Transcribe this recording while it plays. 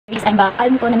guys, I'm back.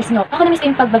 Alam ko, na-miss nyo. Ako na-miss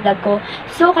ko yung pag-vlog ko.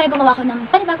 So, kaya gumawa ko ng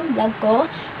panibagong vlog ko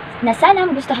na sana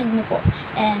magustuhan nyo po.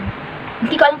 And,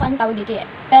 hindi ko alam kung anong tawag dito eh.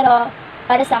 Pero,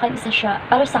 para sa akin,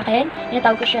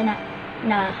 tinatawag ko siya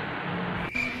na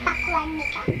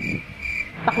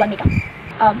Pakwan makeup.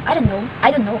 I don't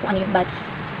know kung ano yun, but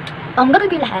gagawin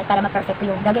ko yung lahat para ma-perfect ko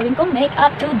yung gagawin kong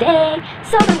makeup today.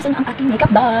 So, ganito ang aking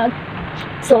makeup bag.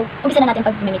 So, umpisa na natin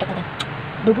pag may makeup natin.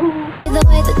 Boo-boo! The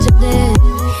way that you did,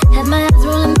 had my eyes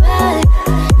rolling back,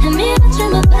 had me watching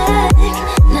my back.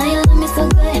 Now you love me so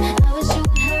good, I wish you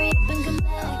would hurry up and come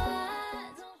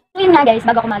back. So yun nga guys,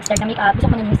 bago ako mag-start ng makeup, gusto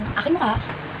ko na namiss ng aking mukha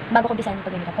bago ko bisan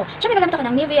pag makeup ko. Siyempre gagamit ako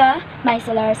ng Nivea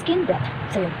Micellar Skin Breath.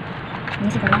 So yun,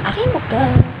 nanisip ko ng aking mukha.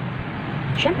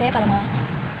 Siyempre, para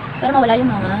mawala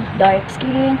yung mga dark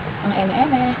skin, mga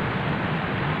eme-eme.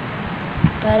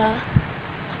 Para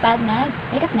kapag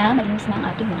makeup na, malinis na ang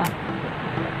aking mukha.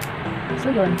 So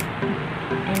yun.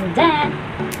 And then,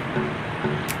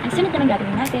 ang sunod naman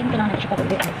gagawin natin, kailangan natin siya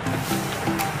paguloy out.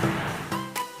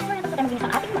 So yun, tapos tayo maglinis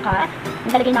ang ating mukha.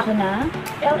 Naglalagay na ako ng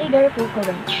LA Girl Full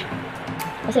Coverage.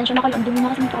 Pasensya na kayo, ang dumi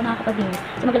na kasi hindi ako nakakapaglinis.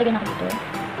 So maglalagay na ako dito.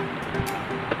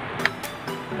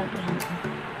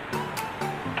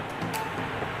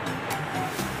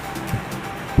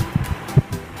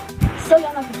 So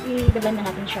yun, mag-i-blend na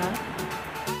natin siya.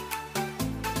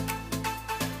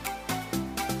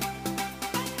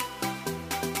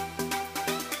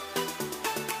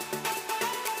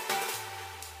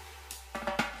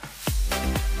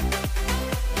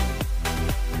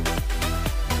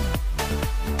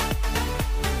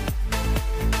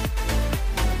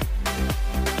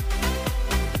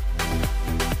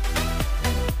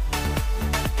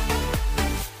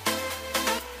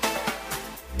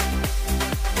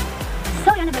 So,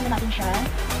 yan, nabanda natin siya.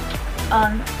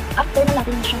 After na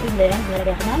natin siyang i-blend,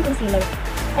 nilagay ako ng concealer.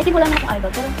 I think wala na akong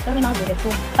eyebrow, pero may mga bullet. So,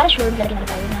 para sure, nilagay na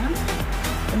tayo ng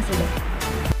concealer.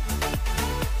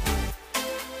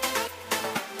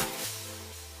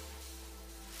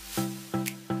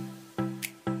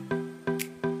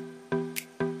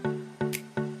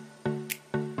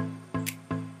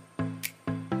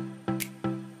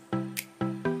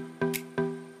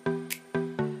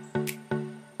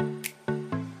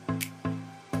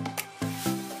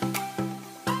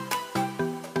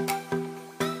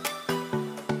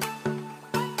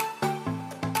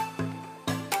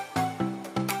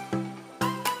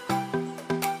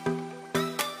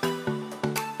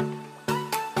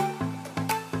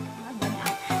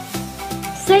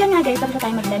 So yun nga guys, tapos na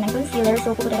tayo mag-blend ng concealer.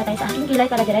 So pupunta na tayo sa aking kilay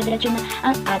para dire-diretso na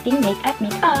ang ating makeup.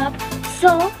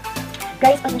 So,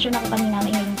 guys, pasensya na ako kanina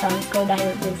maingay yung sounds ko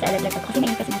dahil dun sa electric kasi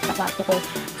maingay kasi sa kwarto ko.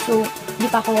 So,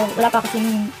 wala pa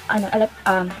kasing,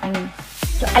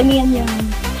 I mean yung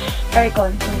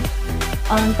aircon. So,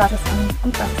 on processing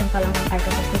pa lang ng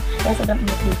aircon. So, kaya sobrang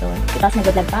init dito. Tapos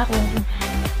nag-vlog pa ako.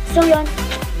 So yun,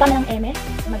 tama ng eme.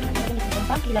 Mag-iinit yung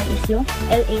pang kilay is yung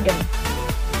LA Girl.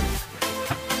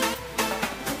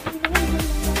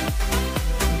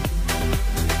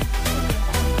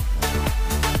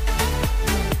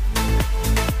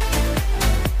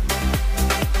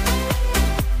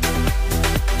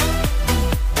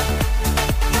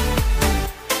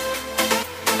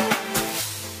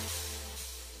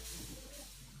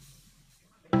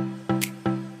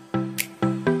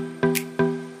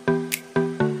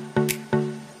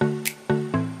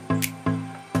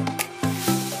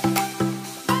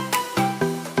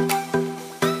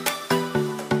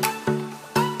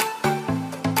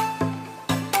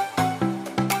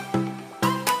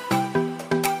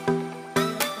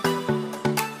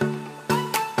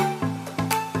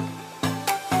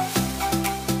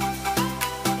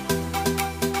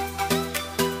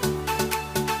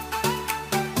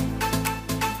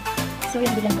 So,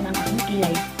 yung bilang ko ng aking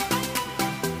kilay.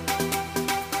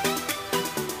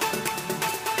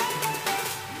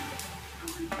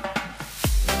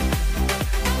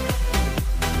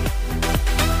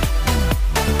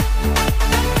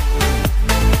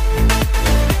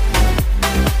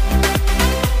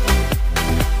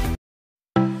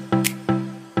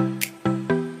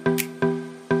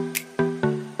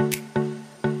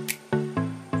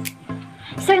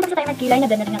 So, yung tapos tayo magkilay,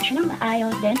 na-blend natin siya ng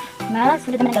maayos. Then,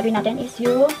 sunod naman ang gagawin natin is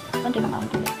yung pantay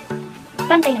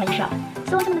naman siya.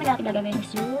 So, ang sunod naman natin gagawin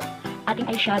is yung ating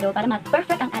eyeshadow para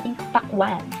ma-perfect ang ating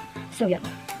pakwan. So, yun.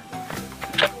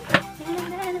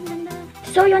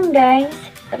 So, yun guys.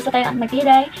 Tapos na tayo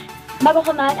magkilay. Bago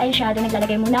ko mag-eyeshadow,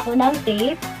 naglalagay muna ako ng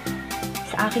tape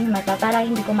sa aking mata para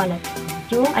hindi ko malat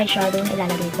yung eyeshadow na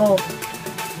ilalagay ko.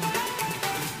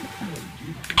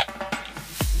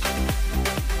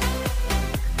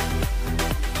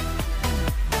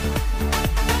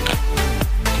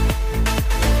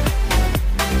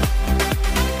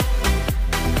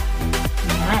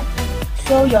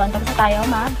 So, yun. Tapos na tayo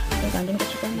Wait lang, hindi ko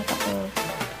siya mata ko.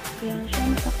 Kaya siya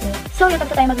mata ko. So, yun.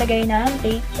 Tapos na tayo maglagay ng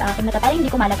tape sa aking mata para hindi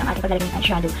kumalat ang ating paglalagay ng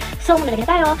eyeshadow. So, maglalagay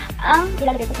na tayo. Ang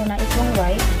ilalagay ko muna is yung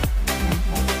white.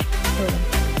 So, yun.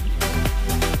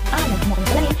 Nagkumukhang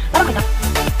ko lang yun. Parang kita.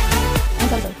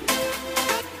 Sorry.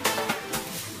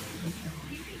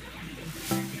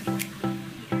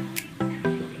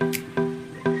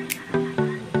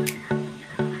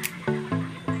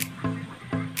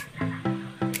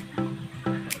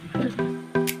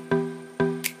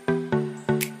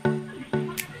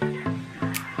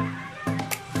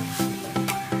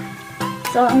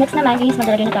 So, ang next naman is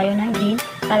maglalagay na tayo ng green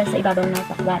para sa ibabaw ng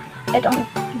pakbat.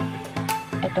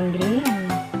 Itong green.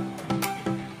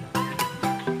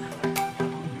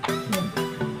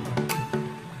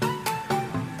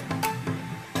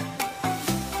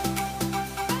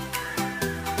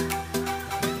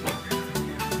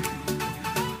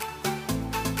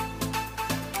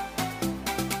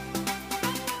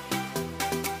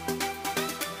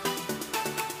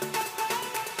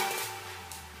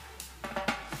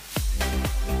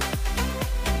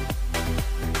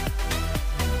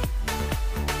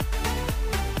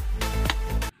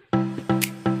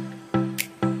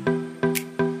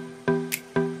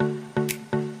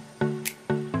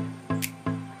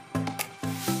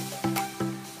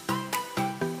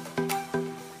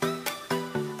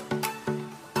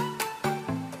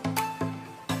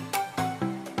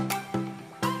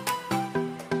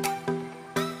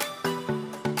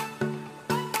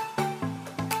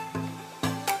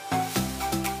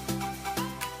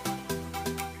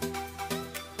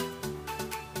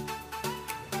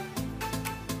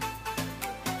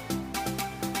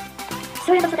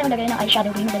 So, yun, tapos tayo maglagay ng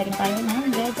eyeshadow green. Maglagay na tayo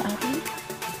ng red sa ating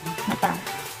mata.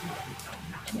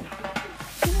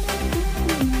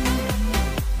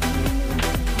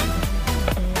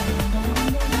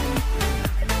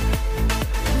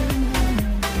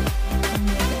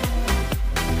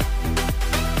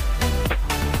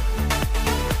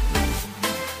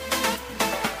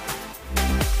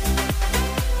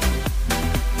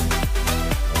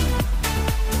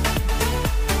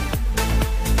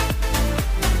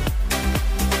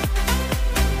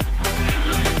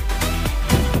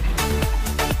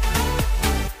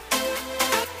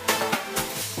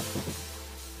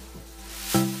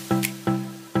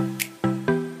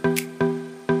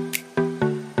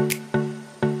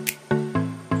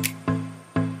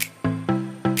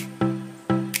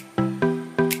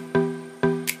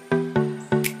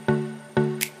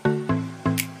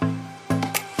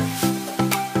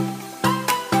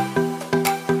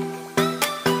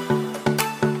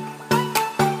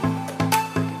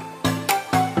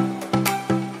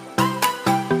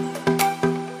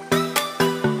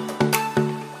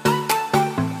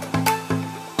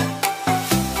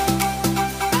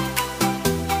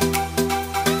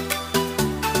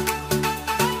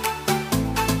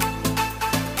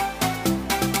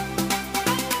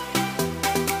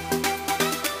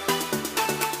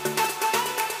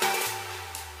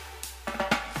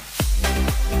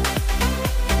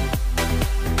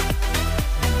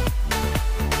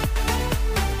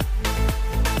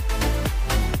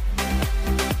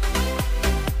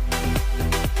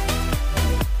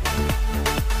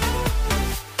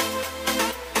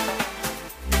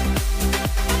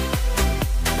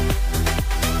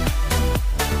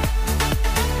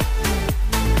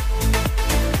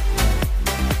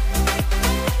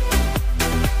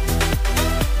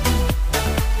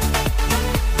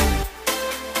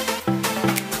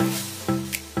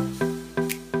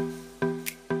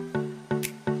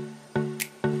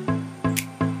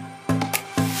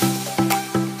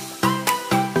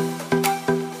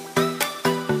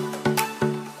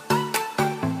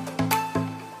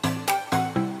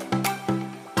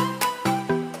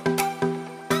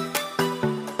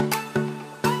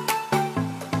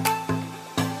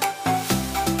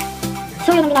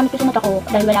 So, yun ang ginamit ko sa mata ko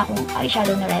dahil wala akong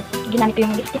eyeshadow na red. Ginamit ko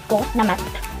yung lipstick ko na matte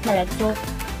na red. So,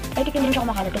 ay hindi rin siya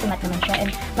kumakalat kasi matte naman siya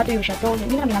and matuyo siya. So,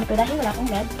 yun ang ginamit ko dahil wala akong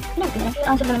red. Ginamit ko na lang. So,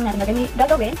 ang sunod natin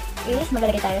gagawin is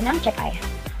maglalagay tayo ng check eye.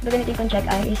 Gagamitin kong check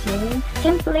eye is yung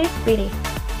Simply Pretty.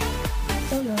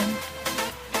 So, yun.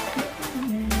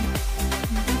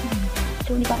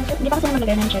 So, hindi pa kasi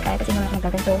maglagay ng check eye kasi naman ako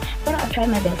nagkaganto. Pero I'll try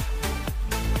my best.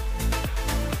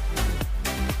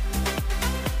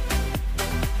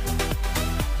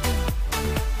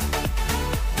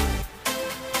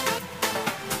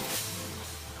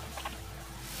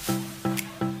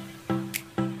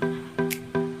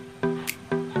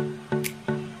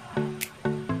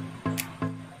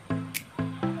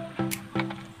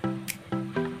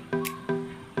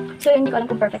 So, yun, hindi ko alam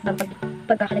kung perfect ba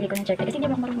pagkakalagay ko ng check eye kasi hindi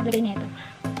ako marunong maglagay nito.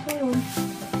 So, yun.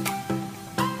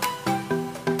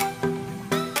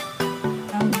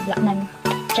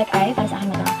 check eye para sa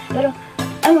aking mata. Pero,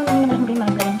 ayaw mo naman akong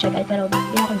maglagay ng check eye, pero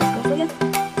hindi ako gusto. So, yun.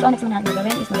 So, ang next muna natin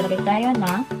gagawin is maglagay tayo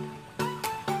ng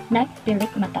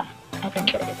nagpilik mata. Ito,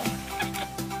 maglagay tayo.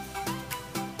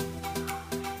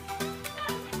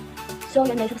 So,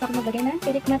 yun guys, gusto ko maglagay ng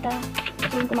pilik mata.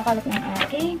 So, yung kumakalat ng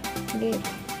aking lid.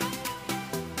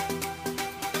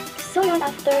 So, yun,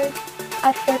 after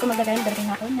ko maglagay, maglagay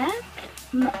na ako na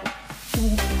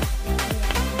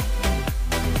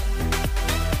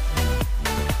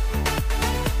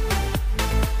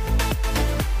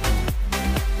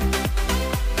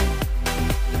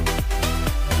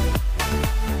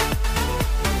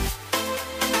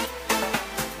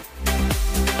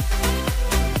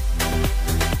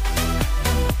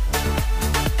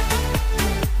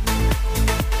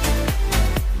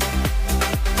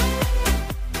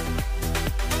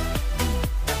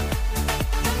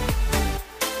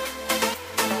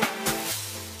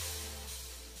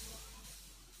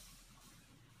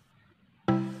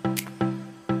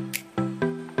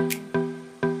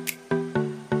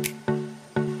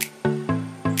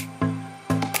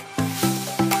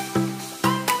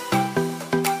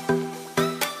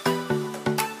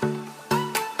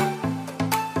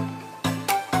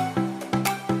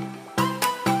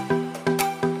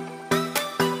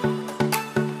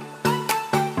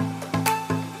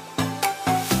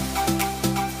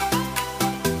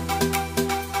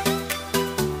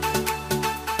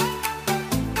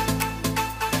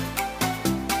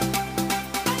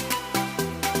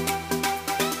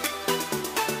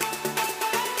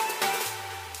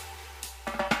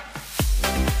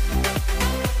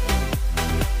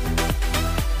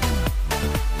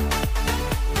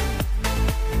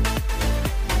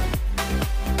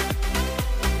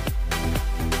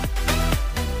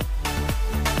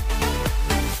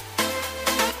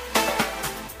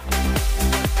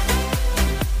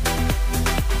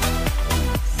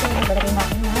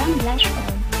blush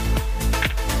on.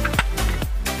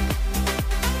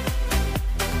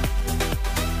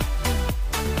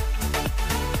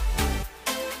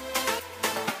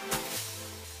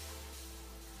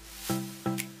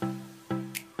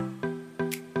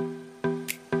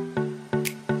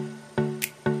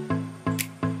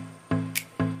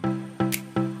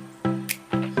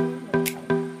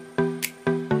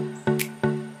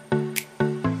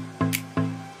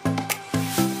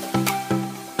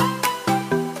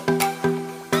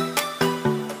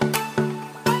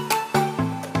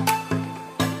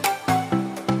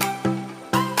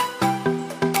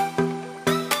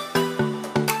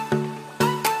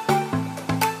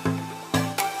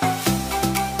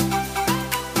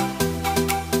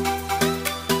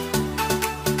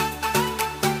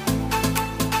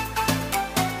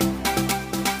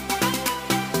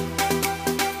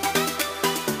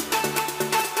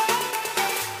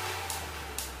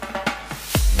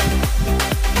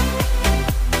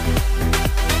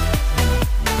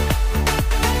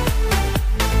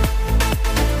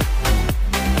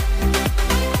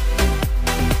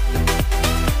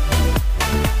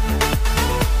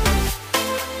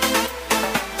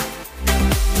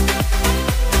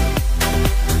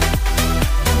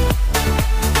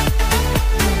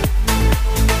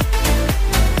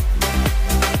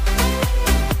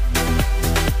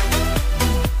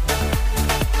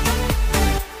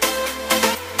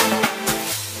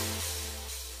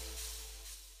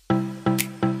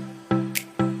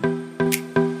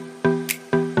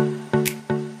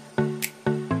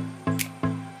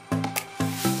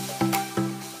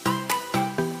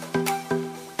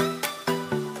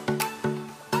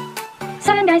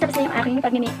 So yun guys, tapos na yung aking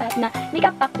pag-makeup na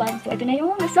makeup pack 1. So ito na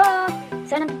yung result.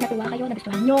 Sana natuwa kayo,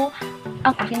 nagustuhan nyo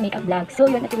ang aking makeup vlog. So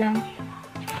yun, ito lang.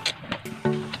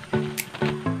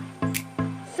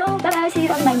 So bye bye, see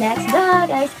you on my next vlog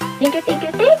guys.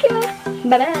 Thank you.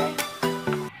 Bye bye.